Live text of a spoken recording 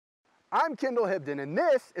I'm Kendall Hibden, and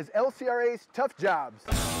this is LCRA's Tough Jobs.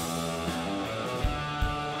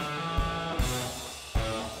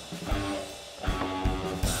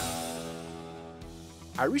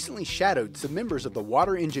 I recently shadowed some members of the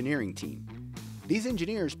water engineering team. These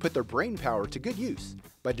engineers put their brain power to good use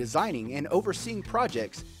by designing and overseeing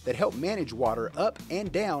projects that help manage water up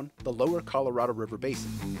and down the lower Colorado River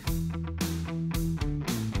Basin.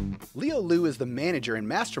 Leo Liu is the manager and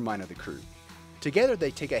mastermind of the crew. Together they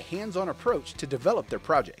take a hands-on approach to develop their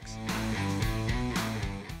projects.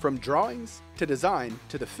 From drawings to design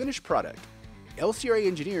to the finished product, LCRA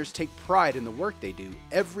engineers take pride in the work they do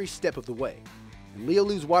every step of the way. And Leo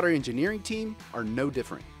Liu's water engineering team are no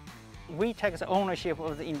different. We take the ownership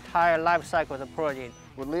of the entire life cycle of the project.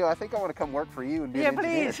 Well, Leo, I think I want to come work for you and be an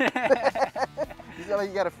engineer. Please. You sound like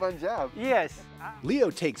you got a fun job. Yes. Leo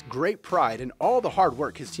takes great pride in all the hard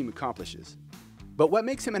work his team accomplishes. But what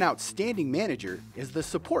makes him an outstanding manager is the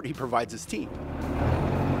support he provides his team.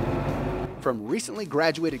 From recently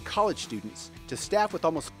graduated college students to staff with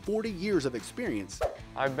almost 40 years of experience,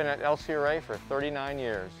 I've been at LCRA for 39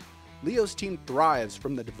 years. Leo's team thrives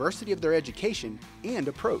from the diversity of their education and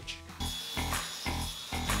approach.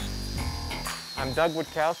 I'm Doug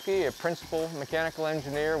Witkowski, a principal mechanical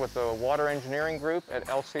engineer with the Water Engineering Group at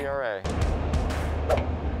LCRA.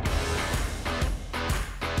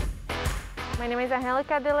 My name is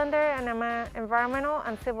Angelica Dillander, and I'm an environmental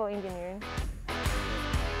and civil engineer.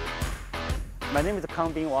 My name is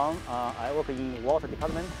Kang Bin Wang. I work in water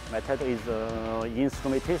department. My title is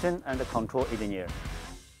instrumentation and control engineer.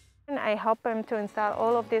 And I help them to install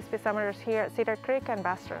all of these piezometers here at Cedar Creek and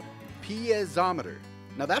BASTROP. Piezometer.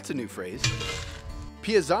 Now that's a new phrase.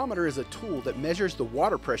 Piezometer is a tool that measures the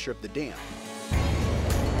water pressure of the dam.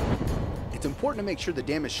 It's important to make sure the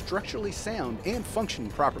dam is structurally sound and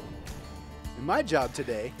functioning properly. And my job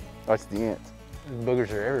today... Watch the ants.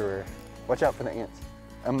 Boogers are everywhere. Watch out for the ants.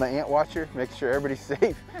 I'm the ant watcher, making sure everybody's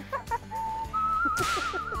safe.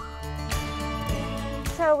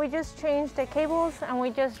 So we just changed the cables and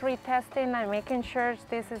we just retesting and making sure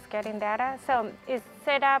this is getting data. So it's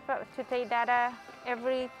set up to take data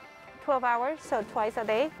every 12 hours, so twice a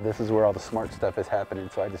day. This is where all the smart stuff is happening,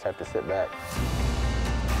 so I just have to sit back.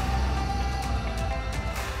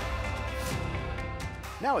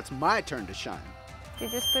 Now it's my turn to shine. You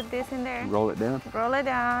just put this in there. Roll it down Roll it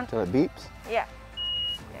down. until it beeps. Yeah.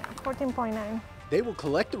 14.9. They will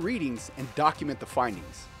collect the readings and document the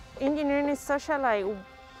findings. Engineering is such a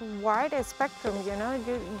wide spectrum, you know.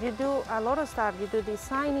 You do a lot of stuff. You do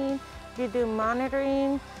designing, you do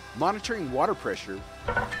monitoring. Monitoring water pressure,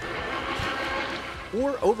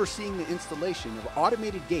 or overseeing the installation of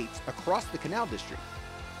automated gates across the canal district.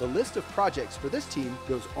 The list of projects for this team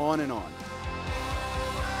goes on and on.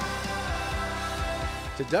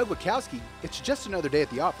 To Doug Witkowski, it's just another day at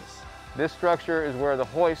the office. This structure is where the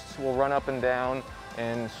hoists will run up and down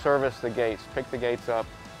and service the gates, pick the gates up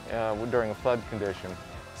during a flood condition.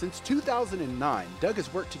 Since 2009, Doug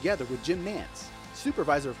has worked together with Jim NANCE,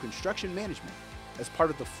 Supervisor of Construction Management, as part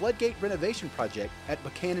of the floodgate renovation project at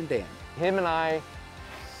Buchanan Dam. Him and I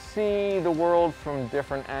see the world from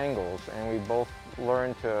different angles, and we both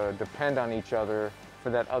learn to depend on each other for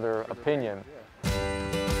that other opinion.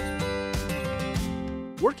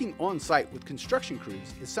 Working on site with construction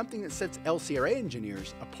crews is something that sets LCRA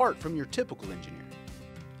engineers apart from your typical engineer.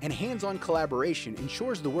 And hands-on collaboration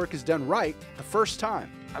ensures the work is done right the first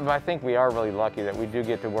time. I think we are really lucky that we do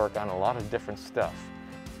get to work on a lot of different stuff.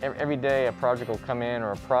 Every day a project will come in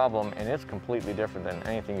or a problem, and it's completely different than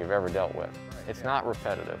anything you've ever dealt with. It's not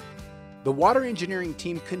repetitive. The water engineering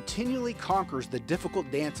team continually conquers the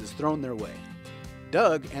difficult dances thrown their way.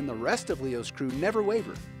 Doug and the rest of Leo's crew never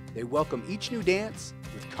waver. They welcome each new dance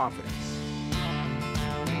with confidence.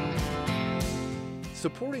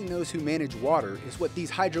 Supporting those who manage water is what these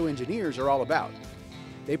hydro engineers are all about.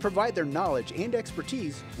 They provide their knowledge and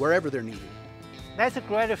expertise wherever they're needed. That's a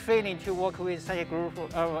great feeling to work with such a group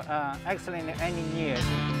of excellent engineers.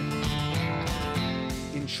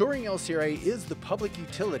 Ensuring LCRA is the public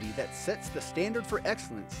utility that sets the standard for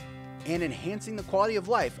excellence and enhancing the quality of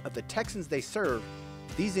life of the Texans they serve,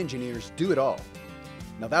 these engineers do it all.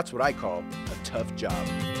 Now that's what I call a tough job.